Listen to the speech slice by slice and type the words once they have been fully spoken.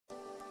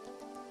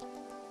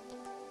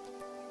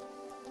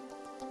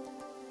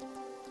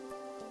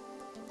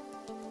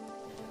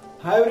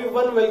Hi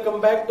everyone, welcome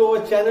back to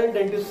our channel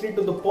Dentistry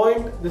to the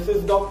Point. This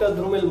is Dr.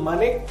 Dhrumil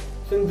Manek.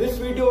 So in this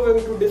video we are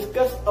going to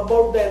discuss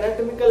about the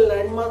anatomical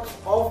landmarks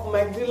of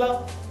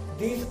maxilla.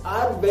 These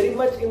are very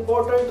much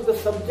important to the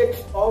subjects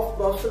of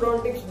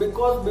prosthodontics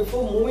because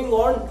before moving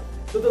on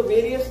to the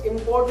various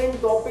important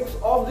topics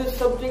of this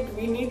subject,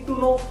 we need to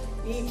know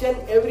each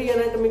and every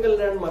anatomical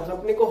landmarks.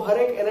 अपने को हर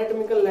एक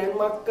anatomical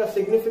landmark का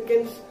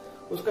significance,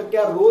 उसका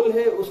क्या role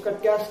है, उसका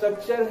क्या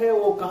structure है,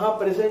 वो कहाँ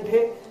प्रेजेंट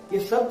है, ये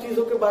सब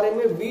चीजों के बारे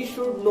में we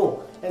should know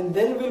and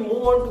then will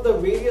move on to the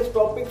various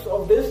topics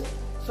of this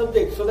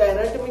subject. So the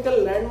anatomical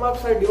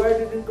landmarks are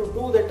divided into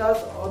two, that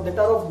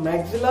are of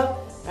maxilla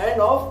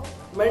and of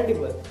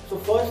mandible.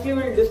 So firstly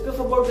we'll discuss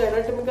about the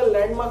anatomical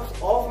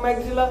landmarks of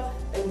maxilla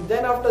and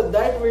then after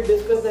that we'll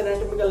discuss the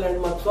anatomical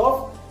landmarks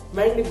of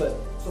mandible.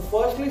 So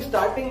firstly,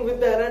 starting with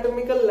the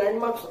anatomical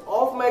landmarks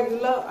of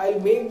maxilla, I'll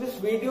make this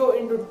video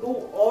into 2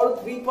 or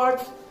 3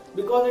 parts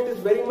because it is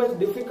very much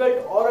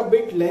difficult or a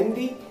bit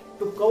lengthy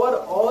to cover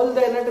all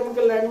the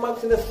anatomical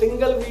landmarks in a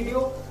single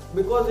video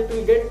because it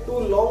will get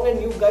too long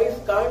and you guys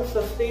can't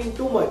sustain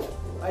too much.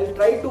 I'll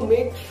try to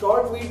make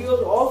short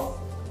videos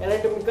of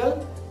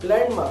anatomical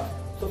landmarks.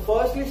 So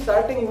firstly,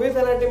 starting with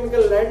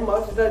anatomical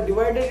landmarks, they are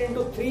divided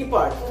into 3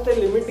 parts. First है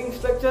limiting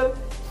structure,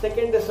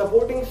 second है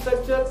supporting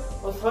structure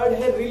और third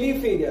है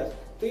relief areas.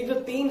 तो ये जो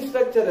 3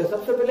 structure है,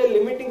 सबसे पहले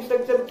लिमिटिंग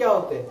स्ट्रक्चर क्या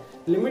होते हैं?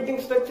 लिमिटिंग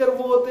स्ट्रक्चर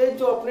वो होते हैं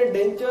जो अपने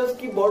डेंचर्स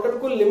की बॉर्डर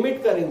को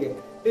लिमिट करेंगे.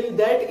 Till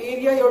that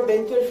area your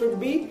denture should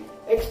be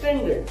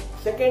extended.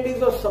 Second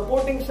is your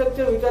supporting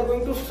structure which are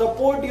going to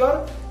support your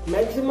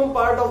maximum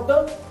part of the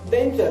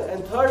denture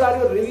and third are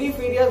your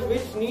relief areas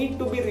which need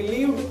to be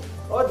relieved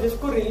और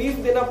जिसको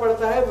relief देना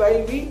पड़ता है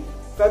while we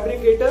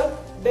fabricate a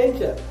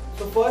denture.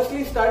 So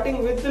firstly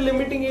starting with the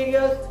limiting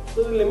areas,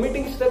 तो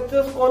limiting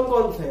structures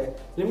कौन-कौन से हैं?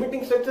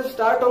 Limiting structures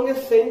start होंगे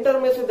center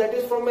में से, that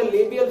is from a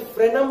labial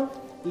frenum,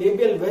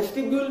 labial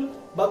vestibule,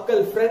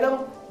 buccal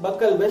frenum,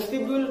 buccal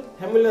vestibule,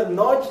 hamular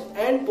notch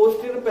and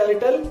posterior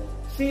palatal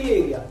seal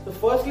area. So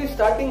firstly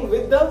starting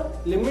with the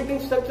limiting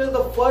structures,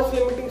 the first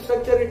limiting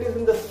structure it is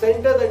in the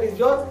center, that is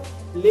your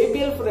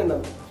labial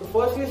frenum. So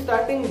firstly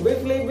starting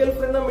with labial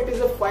frenum, it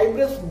is a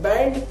fibrous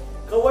band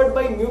covered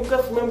by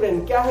mucous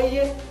membrane. क्या है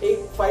ये?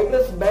 एक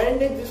fibrous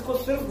band है जिसको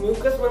सिर्फ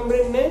mucous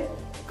membrane ने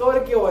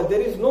cover किया हुआ है.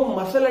 There is no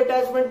muscle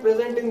attachment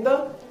present in the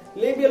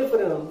labial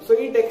frenum. So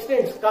it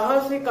extends. कहाँ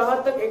से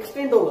कहाँ तक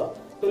extend होगा?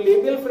 तो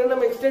labial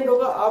frenum extend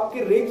होगा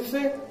आपकी ridge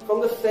से,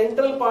 from the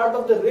central part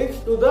of the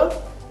ridge to the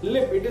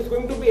lip. It is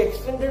going to be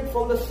extended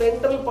from the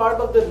central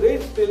part of the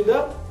ridge till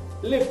the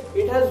lip.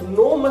 It has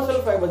no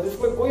muscle fibers.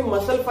 इसमें कोई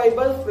muscle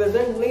fibers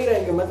present नहीं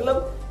रहेंगे,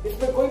 मतलब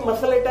इसमें कोई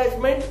muscle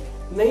attachment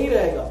नहीं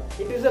रहेगा.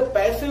 It is a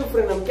passive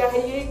frenum. क्या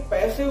है ये? एक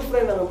passive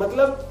frenum है,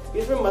 मतलब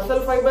इसमें muscle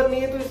fiber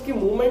नहीं है तो इसकी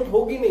movement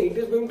होगी नहीं. It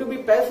is going to be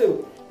passive.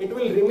 It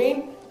will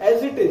remain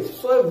as it is.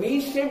 So a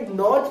V-shaped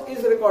notch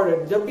is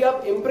recorded. जब भी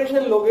आप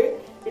impression लोगे,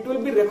 it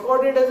will be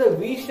recorded as a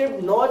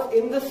V-shaped notch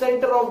in the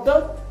center of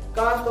the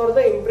cast or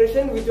the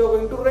impression which you are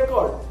going to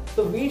record.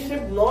 So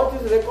V-shaped notch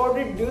is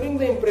recorded during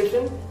the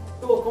impression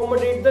to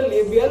accommodate the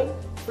labial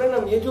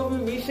frenum. ये जो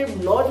भी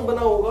V-shaped notch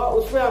बना होगा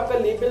उसमें आपका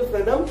labial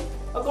frenum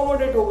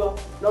accommodate होगा.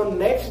 Now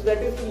next,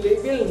 that is the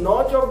labial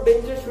notch of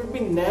denture should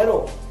be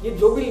narrow. ये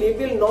जो भी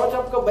labial notch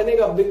आपका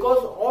बनेगा,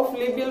 because of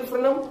labial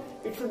frenum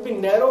it should be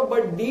narrow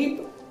but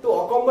deep to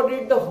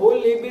accommodate the whole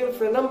labial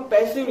frenum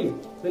passively.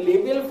 The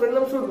labial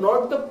frenum should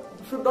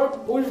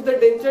not push the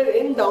denture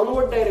in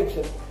downward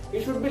direction.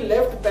 It should be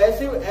left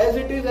passive as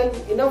it is and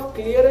enough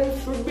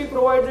clearance should be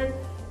provided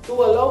to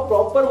allow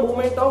proper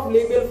movement of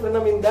labial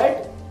frenum in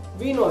that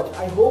V-notch.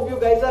 I hope you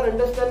guys are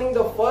understanding.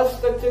 The first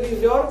structure is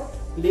your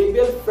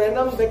labial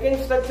frenum,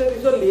 second structure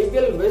is your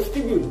labial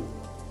vestibule.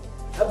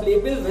 अब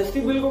labial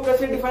vestibule को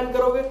कैसे define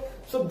करोगे?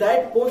 So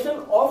that portion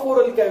of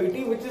oral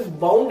cavity which is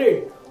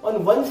bounded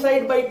on one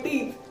side by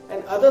teeth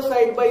and other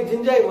side by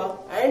gingiva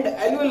and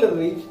alveolar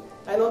ridge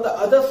and on the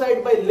other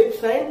side by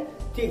lips and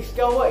cheeks.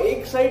 क्या हुआ?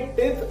 एक side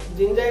teeth,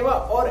 gingiva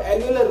और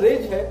alveolar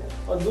ridge है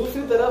और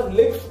दूसरी तरफ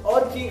lips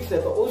और cheeks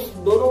है. तो उस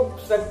दोनों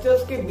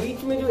स्ट्रक्चर्स के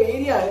बीच में जो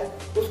एरिया है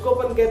उसको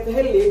अपन कहते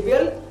हैं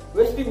labial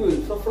vestibule.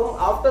 So from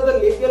after the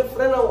labial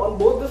फ्रेनम on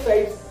both the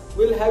sides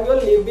will have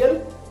your labial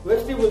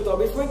vestibule. तो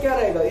अब इसमें क्या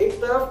रहेगा? एक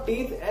तरफ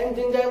टीथ एंड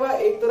जिंजाइवा,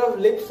 एक तरफ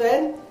लिप्स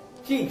एंड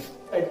चीक्स.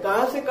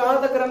 कहां से कहां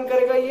तक रन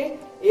करेगा ये?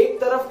 एक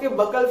तरफ के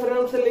बकल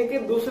फ्रेनम से लेके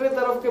दूसरे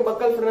तरफ के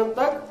बकल फ्रेनम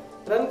तक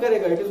run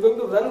करेगा. It is going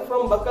to run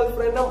from buccal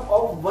frenum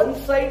of one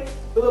side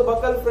to the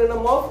buccal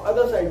frenum of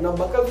other side. Now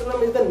buccal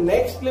frenum is the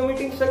next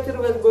limiting structure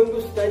we are going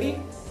to study.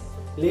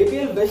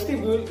 Labial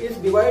vestibule is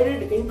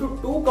divided into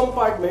 2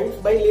 compartments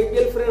by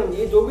labial frenum.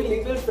 ये जो भी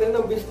labial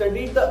frenum, we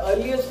studied the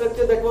earlier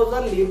structure that was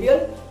the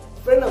labial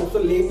frenum. So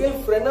labial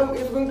frenum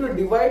is going to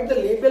divide the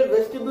labial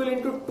vestibule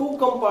into 2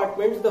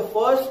 compartments. The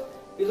first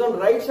is on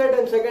right side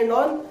and second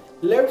on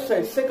left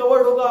side. इससे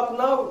covered होगा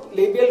अपना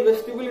labial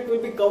vestibule. It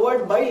will be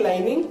covered by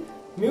lining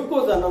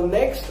mucosa. Now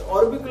next,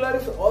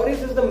 orbicularis oris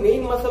is the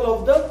main muscle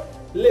of the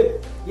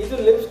lip. ये जो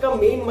lips का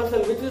main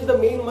muscle, which is the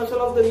main muscle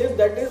of the lip,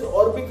 that is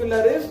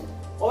orbicularis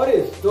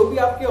orris, जो भी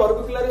आपके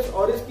orbicularis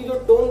orris की जो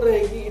tone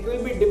रहेगी, it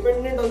will be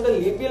dependent on the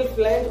labial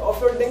flange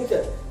of your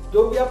denture.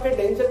 जो भी आपके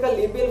डेंचर का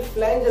लेबियल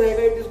फ्लैंज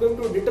रहेगा, it is going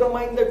to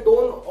determine the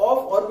tone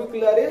of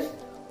orbicularis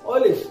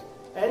orris.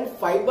 And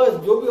fibres,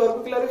 जो भी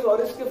ऑर्बिकुलरिस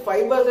ऑरिस के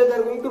फाइबर्स है, they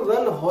are going to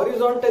run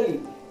horizontally.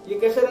 ये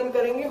कैसे रन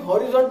करेंगे?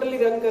 हॉरिजॉन्टली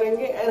रन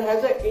करेंगे and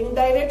has a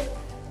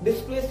indirect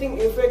displacing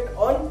effect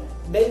on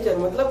denture.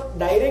 मतलब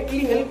directly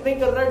help नहीं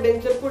कर रहा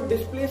डेंचर को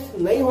डिस्प्लेस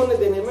नहीं होने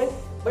देने में,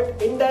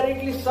 but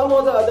indirectly some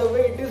or the other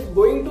way it is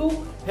going to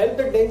help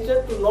the denture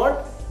to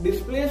not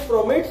displace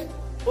from its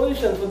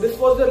position. So this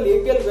was the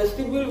labial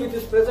vestibule which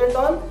is present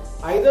on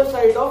either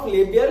side of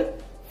labial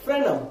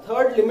frenum.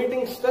 Third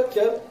limiting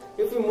structure,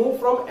 if we move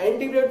from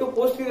anterior to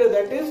posterior,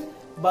 that is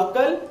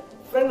buccal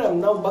frenum.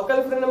 Now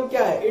buccal frenum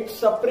क्या है? It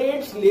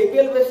separates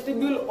labial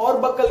vestibule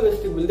और buccal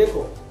vestibule.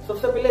 देखो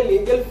सबसे पहले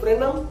labial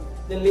frenum,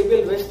 then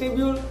labial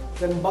vestibule,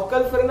 then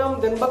buccal frenum,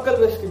 then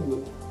buccal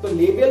vestibule. तो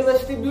labial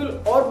vestibule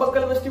और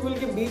buckle vestibule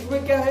के बीच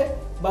में क्या है?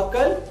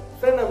 Buckle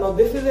फ्रेनम. Now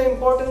this is an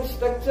important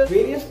structure.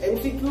 Various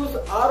MCQs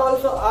are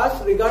also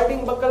asked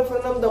regarding buccal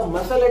frenum. The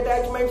muscle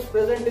attachments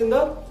present in the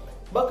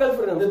buccal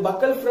frenum. The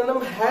buccal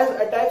frenum has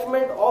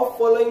attachment of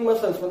following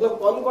muscles. मतलब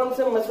कौन कौन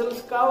से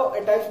muscles का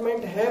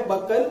attachment है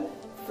buckle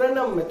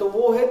फ्रेनम में? तो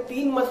वो है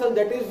 3 muscle.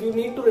 That is you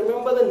need to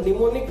remember the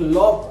mnemonic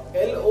lobe,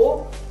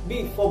 LOB.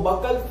 For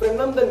buccal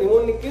frenum the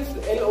mnemonic is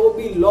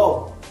LOB,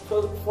 lob. So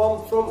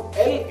from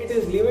L it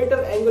is levator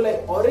anguli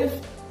oris,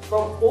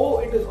 from O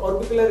it is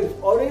orbicularis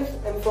oris,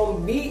 and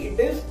from B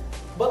it is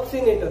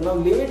buccinator. Now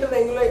levator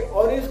anguli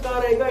oris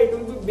कहाँ रहेगा? It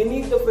will be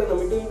beneath the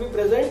frenum. It will be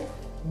present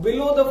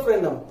below the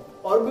frenum.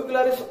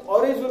 Orbicularis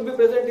oris will be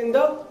present in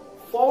the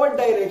forward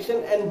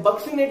direction and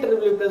buccinator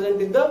will be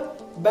present in the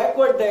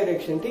backward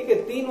direction. ठीक है,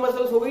 3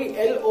 muscles हो गई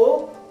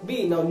LOB.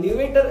 Now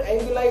levator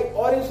anguli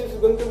oris is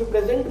going to be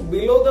present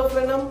below the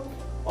frenum,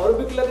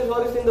 orbicularis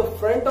oris in the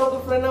front of the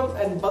frenum,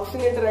 and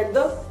buccinator at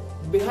the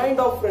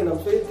behind of frenum.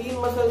 So ये 3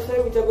 muscles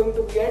है which are going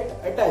to get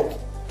attached.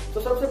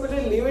 तो सबसे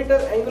पहले levator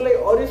anguli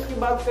oris की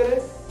बात करें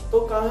तो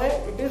कहाँ है?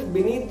 It is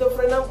beneath the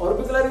frenum.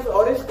 orbicularis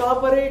oris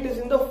कहाँ पर है? It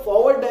is in the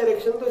forward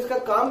direction. तो इसका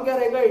काम क्या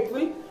रहेगा? It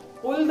will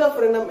pull the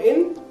frenum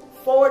in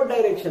forward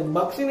direction.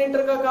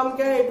 buccinator का काम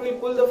क्या है? It will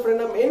pull the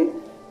frenum in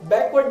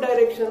backward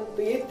direction.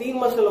 तो ये 3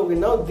 मसल हो गए.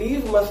 Now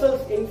these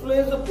muscles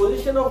influence the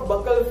position of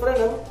buccal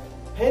frenum,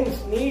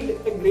 hence need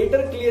a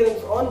greater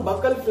clearance on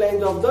buccal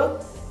flange of the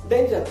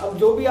denture. अब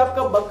जो भी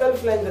आपका buccal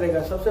flange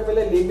रहेगा, सबसे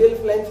पहले labial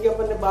flange की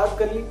अपन ने बात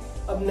कर ली.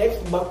 अब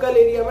नेक्स्ट buccal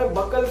एरिया में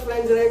buccal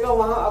flange रहेगा,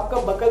 वहां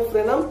आपका buccal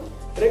frenum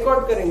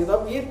रिकॉर्ड करेंगे. तो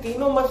अब ये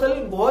तीनों मसल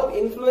बहुत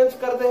इन्फ्लुएंस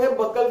करते हैं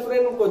buccal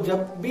frenum को.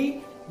 जब भी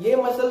ये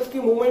मसल्स की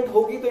मूवमेंट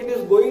होगी तो it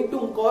is going to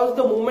cause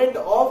the movement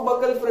of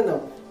buccal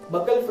frenum.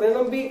 buccal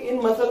frenum भी इन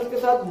मसल्स के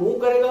साथ मूव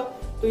करेगा.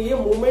 तो ये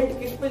मूवमेंट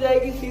किस पे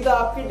जाएगी? सीधा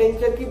आपके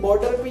डेंचर की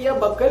बॉर्डर पे या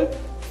buccal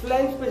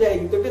फ्लैंज पे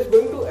जाएगी. तो it is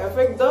going to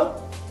affect the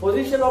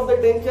position of the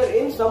denture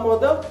इन सम और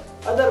द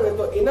अदर वे.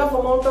 तो इनफ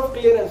अमाउंट ऑफ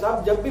क्लियरेंस,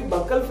 आप जब भी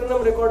बकल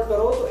फ्रेनम रिकॉर्ड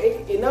करो तो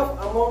एक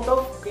इनफ अमाउंट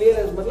ऑफ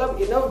क्लियरेंस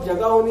मतलब इनफ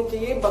जगह होनी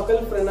चाहिए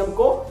बकल फ्रेनम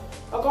को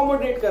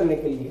अकोमोडेट करने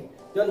के लिए.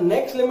 जो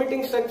next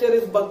limiting structure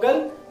is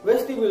buckle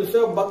vestibule.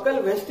 So buckle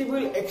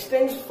vestibule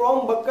extends from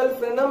buckle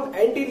फ्रेनम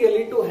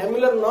anteriorly to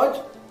हेमुलर notch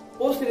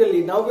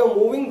posteriorly. Now we are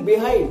moving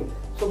behind.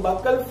 तो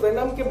बकल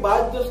फ्रेनम के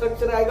बाद जो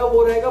स्ट्रक्चर आएगा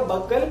वो रहेगा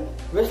बकल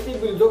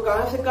वेस्टिब्यूल, जो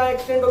कहां से कहां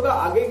एक्सटेंड होगा?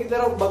 आगे की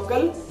तरफ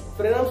बकल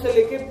फ्रेनम से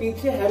लेके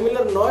पीछे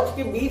हेमुलर नॉच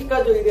के बीच का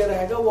जो एरिया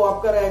रहेगा वो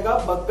आपका रहेगा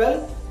buckle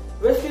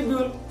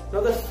vestibule.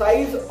 Now the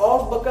size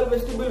of buccal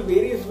vestibule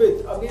varies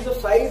with. अब ये जो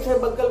साइज है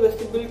बकल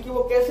वेस्टिब्यूल की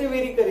वो कैसे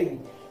वेरी करेगी?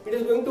 It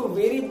is going to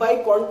very bye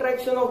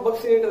contraction of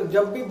बक्सिनेटर.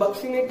 जब भी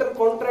बक्सिनेटर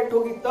कॉन्ट्रैक्ट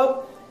होगी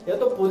तब या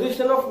तो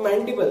पोजीशन ऑफ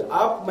मैंडिबल,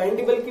 आप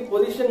मैंडिबल की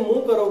पोजीशन मूव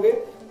करोगे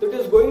तो it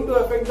is going to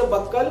affect the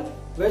buckle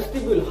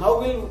vestibule. How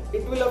will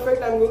it will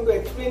affect? I am going to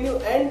explain you.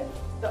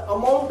 And the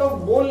amount of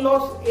bone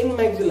loss in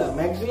maxilla.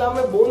 Maxilla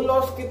में bone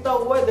loss कितना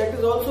हुआ है? That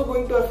is also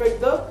going to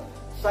affect the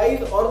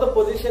size or the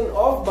position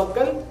of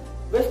buccal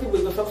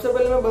vestibule. तो सबसे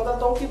पहले मैं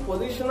बताता हूँ कि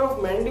position of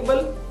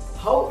mandible,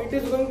 how it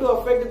is going to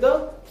affect the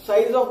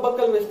size of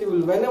buccal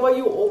vestibule. Whenever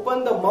you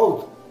open the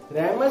mouth,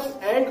 ramus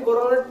and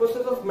coronal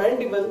process of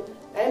mandible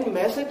and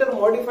masseter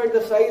modified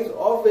the size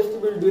of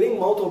vestibule during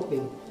mouth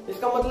opening.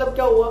 इसका मतलब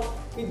क्या हुआ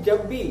कि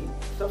जब भी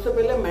सबसे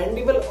पहले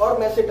mandible और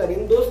मैसेटर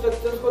इन दो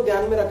स्ट्रक्चर्स को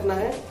ध्यान में रखना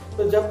है.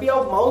 तो जब भी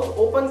आप माउथ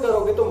ओपन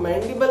करोगे तो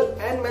mandible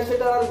and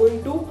masseter are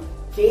going to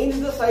change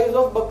the size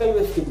of buccal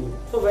vestibule.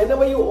 So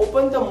whenever you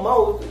open the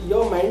mouth, your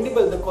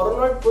mandible, the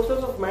coronoid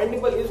process of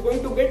mandible is going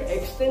to get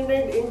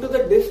extended into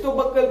the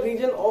distobuccal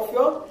region of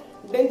your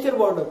denture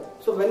border.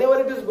 So whenever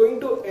it is going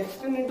to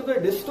extend into the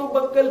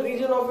distobuccal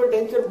region of your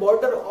denture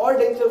border or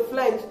denture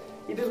flange,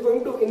 it is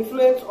going to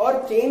influence or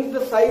change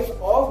the size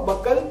of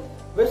buccal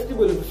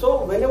vestibule. So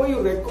whenever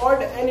you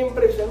record an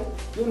impression,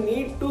 you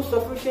need to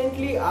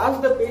sufficiently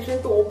ask the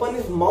patient to open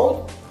his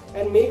mouth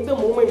and make the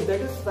movements,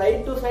 that is side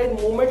to side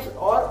movements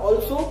are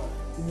also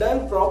done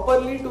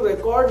properly to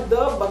record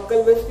the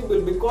buccal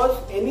vestibule, because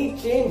any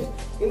change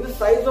in the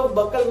size of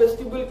buccal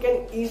vestibule can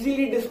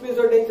easily displace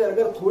your denture.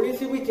 अगर थोड़ी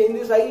सी भी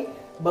changes आई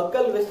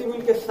buckle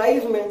vestibule के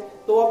size में,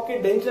 तो आपके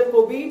denture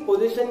को भी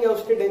position या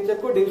उसके डेंचर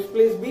को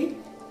डिस्प्लेस भी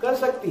कर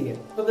सकती है.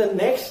 So the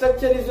next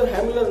structure is your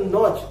hamular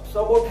notch.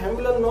 So about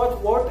hamular notch,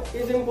 what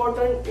is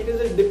important? It is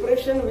a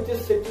depression which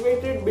is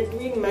situated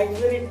between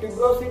maxillary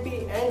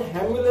tuberosity and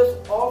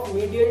hamulus of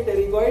medial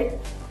pterygoid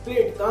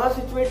plate. कहाँ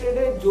situated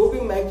है? जो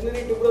भी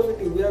maxillary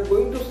tuberosity, we are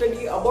going to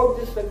study about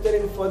this structure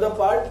in further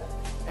part,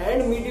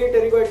 and medial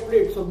pterygoid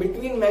plate. So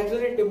between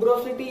maxillary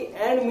tuberosity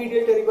and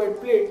medial pterygoid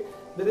plate,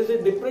 there is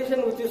a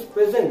depression which is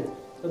present.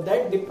 So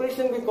that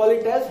depression we call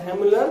it as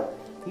hamular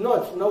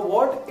notch. Now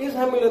what is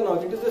hamular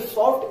notch? It is a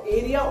soft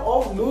area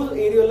of loose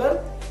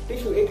areolar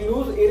tissue. एक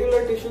loose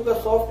areolar tissue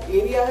का soft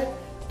area है.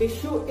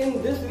 Tissue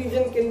in this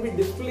region can be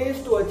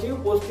displaced to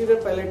achieve posterior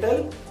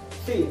palatal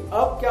seal.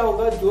 अब क्या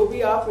होगा, जो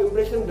भी आप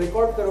impression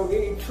record करोगे,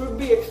 it should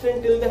be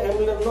extend till the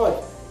hamular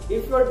notch.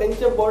 If your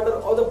denture border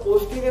or the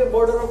posterior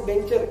border of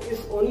denture is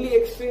only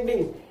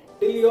extending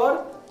till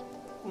your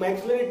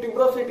maxillary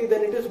tuberosity,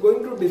 then it is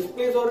going to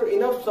displace or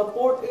enough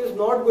support is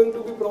not going to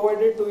be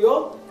provided to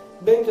your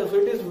denture. So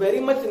it is very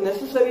much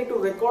necessary to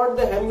record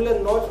the hamular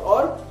notch,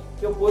 or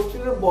your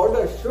posterior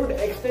border should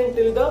extend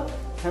till the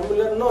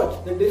hamular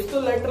notch. The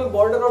distal lateral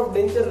border of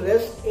denture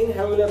rests in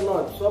hamular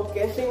notch. So आप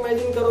कैसे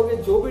imagine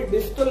करोगे, जो भी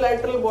distal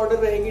lateral border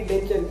रहेगी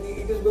denture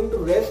की, it is going to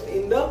rest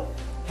in the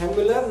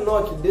hamular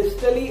notch.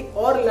 Distally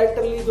or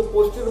laterally जो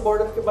posterior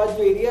border के बाद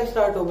जो area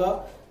start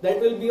होगा, that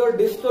will be your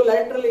distal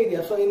lateral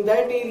area. So in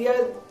that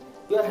area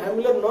your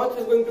hamular notch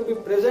is going to be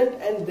present,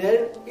 and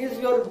there is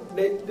your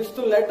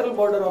distal lateral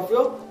border of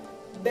your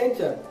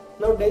denture.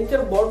 Now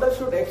denture border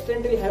should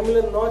extend till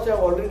hamular notch. I have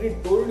already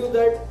told you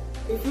that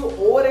if you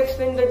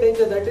overextend the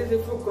denture, that is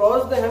if you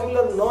cross the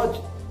hamular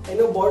notch and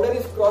your border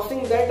is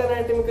crossing that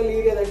anatomical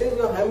area, that is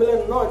your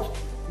hamular notch,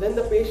 then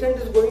the patient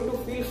is going to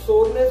feel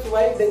soreness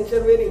while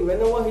denture wearing.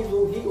 Whenever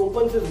he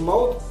opens his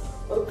mouth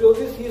or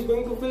closes, he is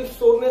going to feel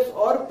soreness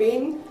or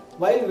pain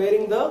while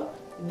wearing the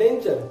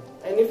denture.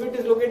 And if it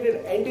is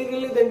located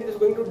anteriorly, then it is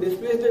going to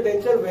displace the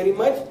denture very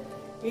much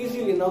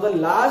easily. Now the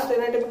last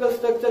anatomical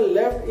structure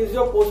left is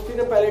your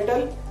posterior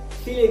palatal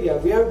seal area.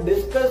 We have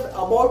discussed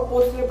about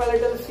posterior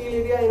palatal seal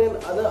area in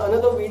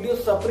another video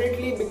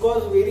separately,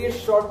 because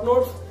various short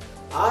notes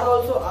are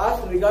also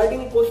asked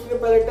regarding posterior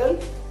palatal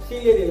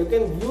seal area. You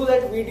can view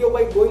that video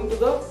by going to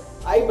the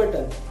I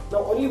button. Now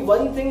only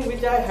one thing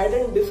which I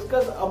hadn't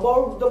discussed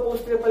about the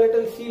posterior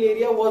palatal seal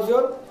area was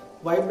your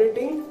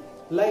vibrating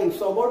line.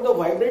 So about the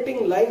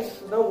vibrating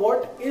lines, now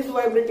what is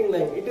vibrating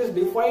line? It is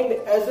defined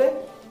as a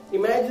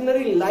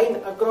imaginary line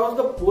across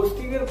the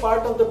posterior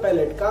part of the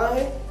palate. कहाँ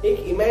है?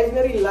 एक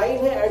imaginary line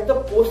है at the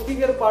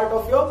posterior part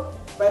of your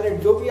palate.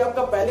 जो भी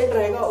आपका palate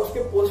रहेगा,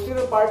 उसके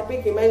posterior part पे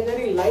एक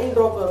imaginary line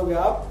draw करोगे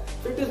आप.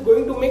 So it is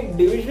going to make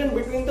division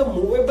between the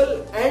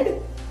movable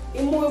and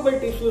immovable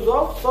tissues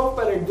of soft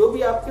palate. जो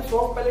भी आपके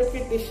soft palate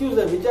के tissues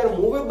है, which are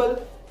movable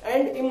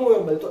and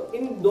immovable. तो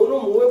इन दोनों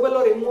movable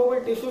और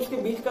immovable tissues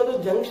के बीच का जो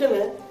junction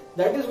है,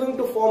 that is going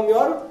to form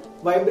your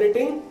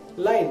vibrating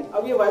line.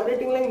 अब ये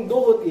vibrating line दो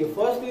होती है.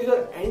 First is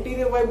your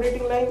anterior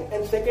vibrating line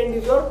and second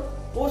is your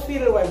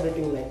posterior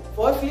vibrating line.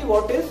 Firstly,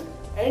 what is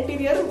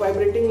anterior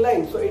vibrating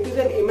line? So it is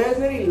an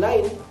imaginary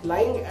line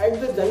lying at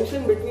the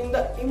junction between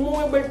the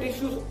immovable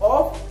tissues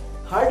of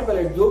hard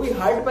palate. जो भी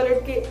hard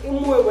palate के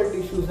immovable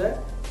tissues है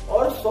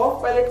और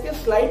soft palate के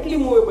slightly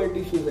movable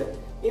tissues है,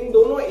 इन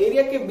दोनों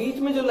area के बीच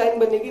में जो लाइन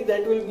बनेगी,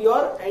 that will be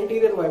your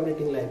anterior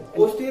vibrating line.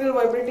 Posterior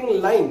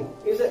vibrating line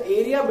is an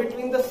area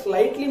between the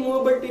slightly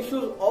movable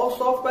tissues of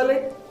soft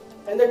palate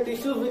and the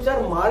tissues which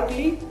are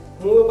markedly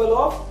movable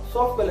of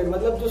soft palate.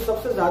 मतलब जो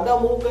सबसे ज्यादा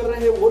move कर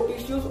रहे हैं वो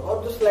tissues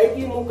और जो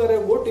स्लाइटली मूव कर रहे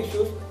हैं वो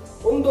टिश्यूज,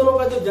 उन दोनों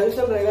का जो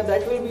जंक्शन रहेगा,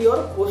 that will be your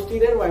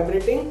posterior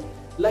vibrating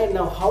line.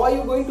 Now how are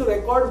you going to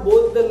record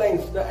both the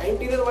lines? The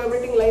anterior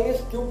vibrating line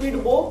is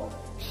cupid bow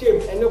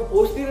shaped and your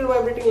posterior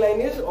vibrating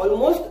line is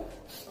almost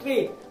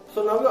straight.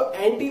 So now your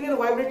anterior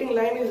vibrating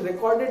line is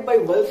recorded by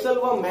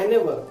Valsalva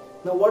maneuver.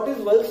 Now what is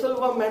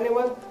Valsalva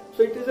maneuver?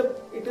 So it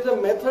is a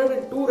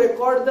method to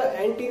record the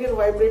anterior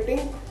vibrating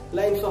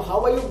line. So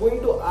how are you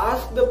going to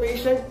ask the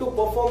patient to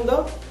perform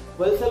the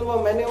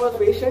Valsalva maneuver?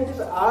 Patient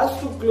is asked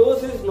to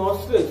close his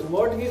nostrils.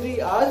 What is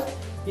he asked?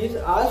 He is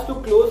asked to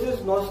close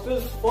his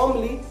nostrils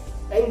firmly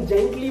and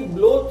gently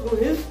blow through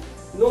his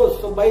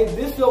nose. So by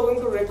this you are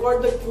going to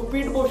record the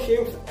cupid bow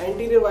shaped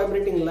anterior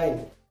vibrating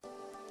line.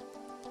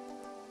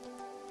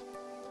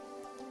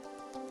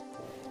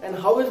 And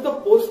how is the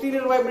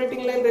posterior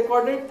vibrating line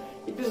recorded?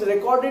 It is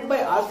recorded by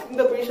asking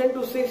the patient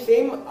to say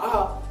same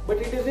ah, but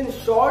it is in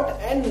short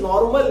and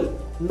normal,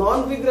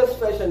 non-vigorous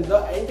fashion. The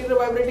anterior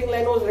vibrating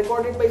line was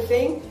recorded by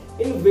saying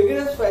in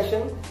vigorous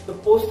fashion. The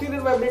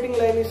posterior vibrating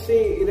line is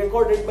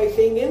recorded by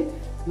saying in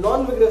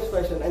non-vigorous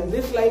fashion, and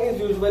this line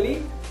is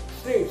usually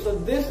straight. So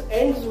this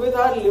ends with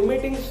our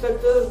limiting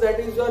structures,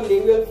 that is your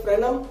labial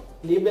frenum,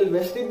 labial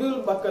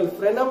vestibule, buccal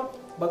frenum,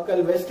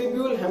 buccal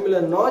vestibule,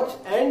 hamular notch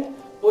and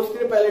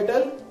posterior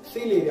palatal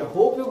seal area.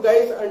 Hope you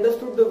guys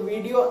understood the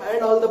video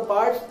and all the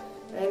parts.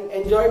 and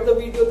enjoyed the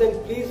video,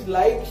 then please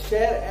like,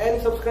 share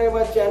and subscribe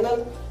our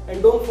channel,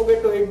 and don't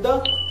forget to hit the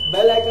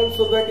bell icon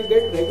so that you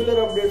get regular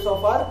updates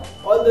of our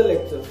all the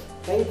lectures.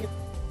 Thank you.